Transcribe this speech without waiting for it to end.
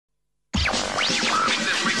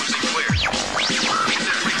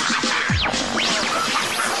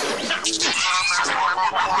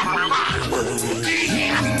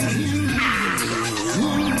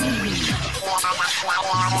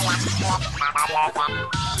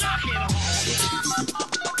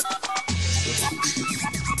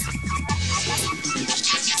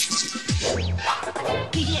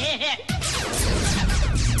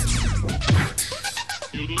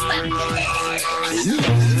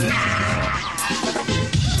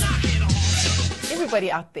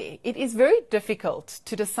Everybody out there, it is very difficult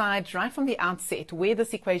to decide right from the outset where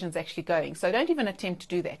this equation is actually going. So don't even attempt to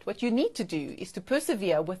do that. What you need to do is to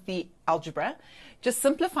persevere with the algebra. Just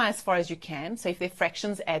simplify as far as you can. So if they're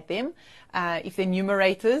fractions, add them. If they're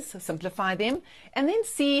numerators, simplify them. And then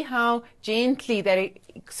see how gently that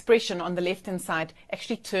expression on the left-hand side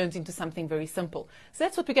actually turns into something very simple. So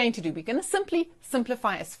that's what we're going to do. We're going to simply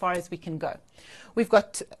simplify as far as we can go. We've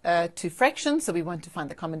got two fractions, so we want to find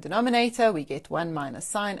the common denominator. We get 1 minus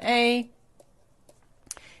sine A.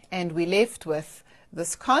 And we're left with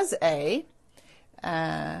this cos A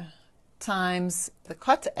times the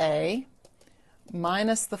cot A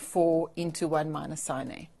minus the 4 into 1 minus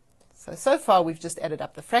sine A. So far we've just added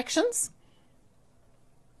up the fractions.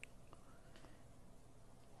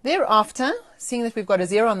 Thereafter, seeing that we've got a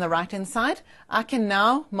 0 on the right-hand side, I can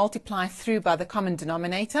now multiply through by the common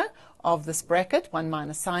denominator of this bracket, 1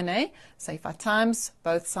 minus sine A. So if I times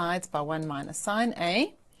both sides by 1 minus sine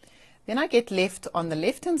A, then I get left on the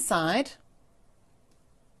left-hand side,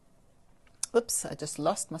 oops, I just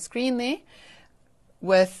lost my screen there,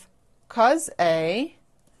 with cos A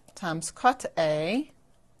times cot A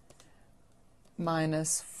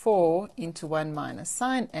minus 4 into 1 minus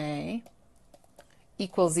sine A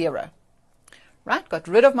equals 0. Right, got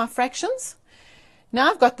rid of my fractions. Now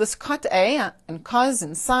I've got this cot A and cos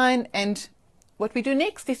and sine, and what we do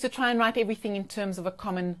next is to try and write everything in terms of a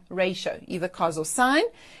common ratio, either cos or sine.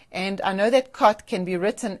 And I know that cot can be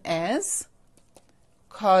written as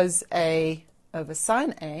cos A over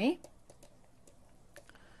sine A.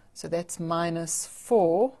 So that's minus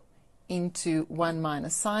 4 into 1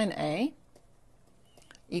 minus sine A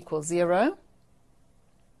equals 0.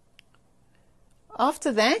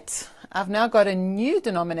 After that, I've now got a new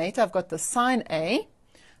denominator. I've got the sine A.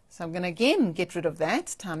 So I'm going to again get rid of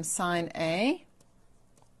that, times sine A.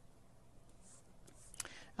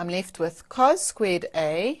 I'm left with cos squared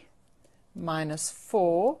A minus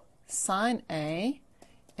 4 sine A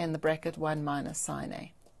and the bracket 1 minus sine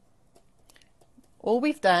A. All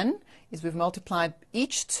we've done is we've multiplied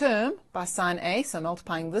each term by sine A. So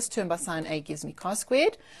multiplying this term by sine A gives me cos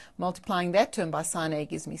squared. Multiplying that term by sine A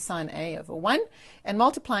gives me sine A over 1. And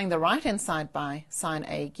multiplying the right-hand side by sine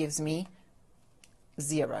A gives me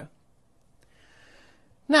 0.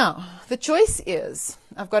 Now, the choice is,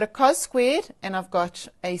 I've got a cos squared and I've got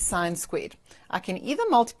a sine squared. I can either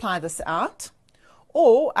multiply this out,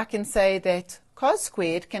 or I can say that cos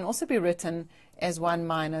squared can also be written as 1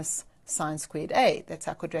 minus sine squared A. That's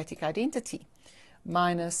our quadratic identity.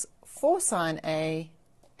 Minus 4 sine A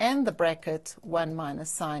and the bracket 1 minus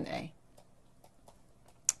sine A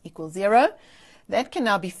equals 0. That can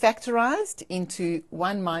now be factorized into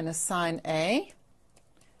 1 minus sine A,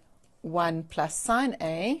 1 plus sine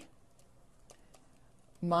A,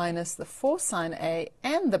 minus the 4 sine A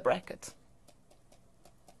and the bracket.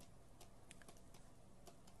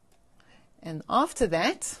 And after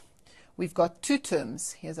that, we've got two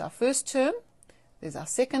terms. Here's our first term, there's our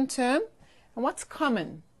second term, and what's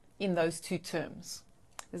common in those two terms?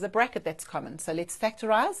 There's a bracket that's common. So let's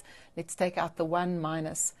factorize. Let's take out the 1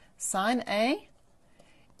 minus sine A,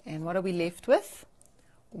 and what are we left with?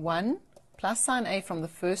 1 plus sine A from the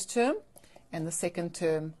first term, and the second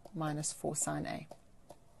term minus 4 sine A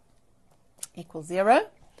equals 0.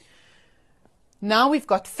 Now we've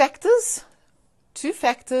got factors. Two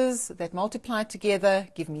factors that multiply together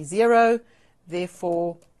give me 0.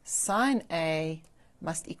 Therefore, sine A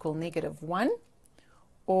must equal negative 1.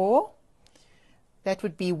 Or that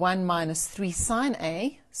would be 1 minus 3 sine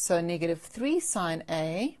A. So negative 3 sine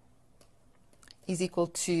A is equal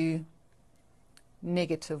to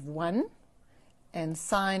negative 1. And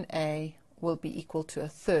sine A will be equal to a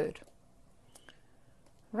third.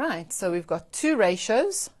 Right, so we've got two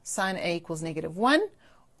ratios. Sine A equals negative 1,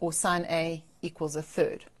 or sine A equals a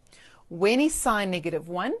third. When is sine negative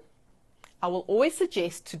 1? I will always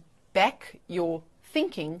suggest to back your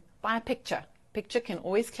thinking by a picture. Picture can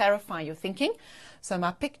always clarify your thinking. So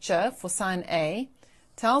my picture for sine A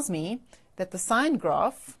tells me that the sine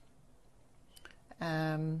graph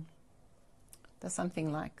does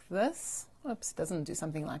something like this. Oops, it doesn't do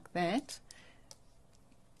something like that.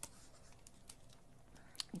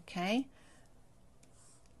 Okay.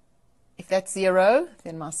 If that's 0,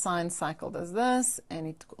 then my sine cycle does this, and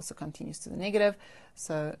it also continues to the negative.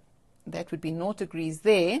 So that would be 0 degrees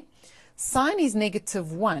there. Sine is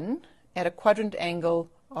negative 1 at a quadrant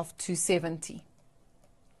angle of 270.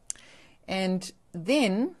 And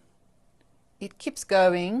then it keeps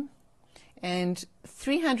going, and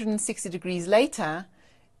 360 degrees later,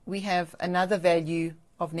 we have another value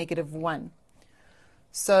of -1.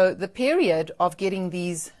 So the period of getting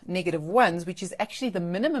these -1s, which is actually the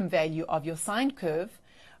minimum value of your sine curve,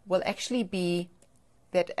 will actually be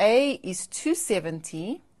that A is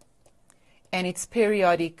 270, and it's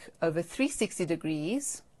periodic over 360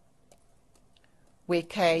 degrees, where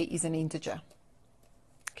K is an integer.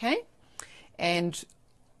 Okay? And,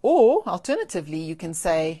 or alternatively, you can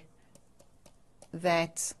say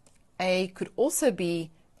that A could also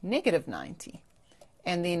be -90.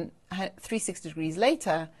 And then 360 degrees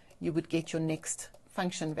later, you would get your next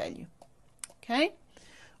function value. Okay?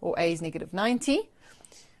 Or A is -90.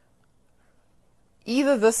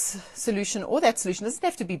 Either this solution or that solution, doesn't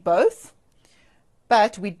have to be both,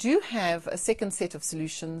 but we do have a second set of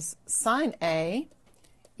solutions. Sine A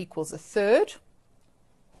equals 1/3.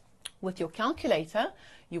 With your calculator,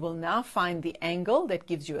 you will now find the angle that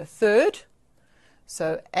gives you 1/3.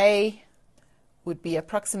 So A would be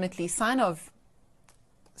approximately sine of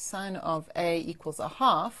A equals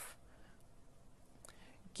 1/2,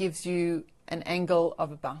 gives you an angle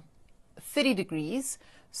of about 30 degrees.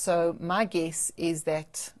 So my guess is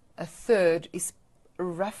that 1/3 is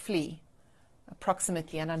roughly,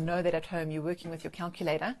 approximately, and I know that at home you're working with your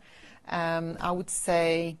calculator, I would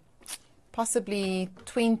say possibly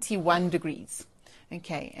 21 degrees.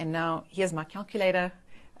 Okay, and now here's my calculator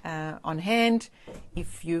on hand.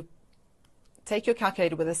 If you take your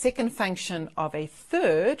calculator with a second function of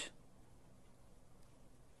 1/3,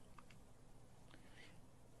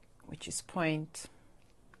 which is point,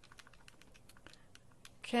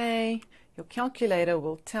 okay, your calculator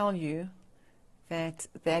will tell you that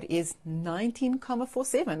that is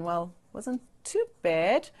 19,47. Well, wasn't too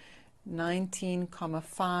bad.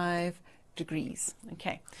 19,5 degrees.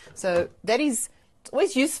 Okay, so that is, it's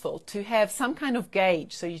always useful to have some kind of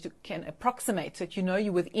gauge so you can approximate, so that you know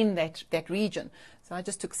you're within that region. So I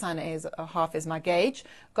just took sine A as 1/2 as my gauge,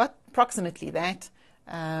 got approximately that,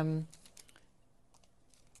 and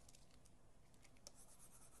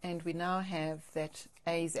we now have that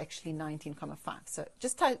A is actually 19,5. So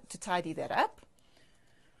just to tidy that up,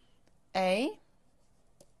 A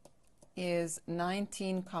is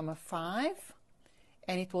 19,5,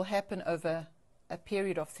 and it will happen over a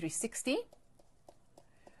period of 360.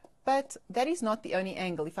 But that is not the only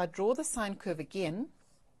angle. If I draw the sine curve again,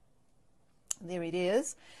 there it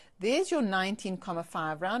is. There's your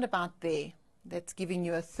 19,5, round about there. That's giving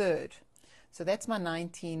you 1/3. So that's my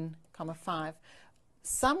 19,5.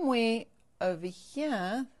 Somewhere over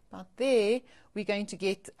here, about there, we're going to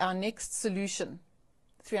get our next solution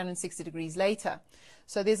 360 degrees later.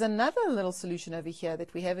 So there's another little solution over here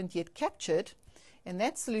that we haven't yet captured, and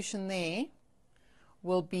that solution there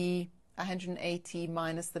will be 180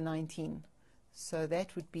 minus the 19. So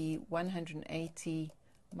that would be 180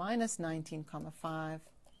 minus 19,5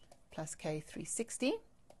 plus K 360,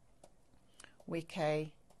 where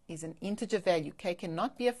K is an integer value. K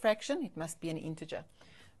cannot be a fraction, it must be an integer.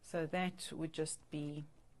 So that would just be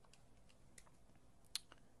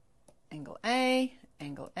angle A.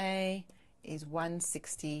 Angle A is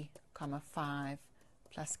 160,5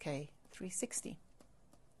 plus K 360.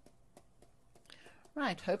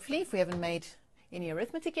 Right, hopefully if we haven't made any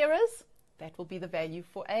arithmetic errors, that will be the value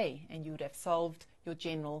for A, and you would have solved your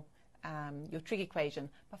general, your trig equation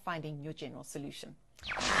by finding your general solution.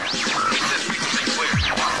 Keep this frequency clear.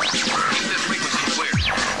 Keep this frequency clear.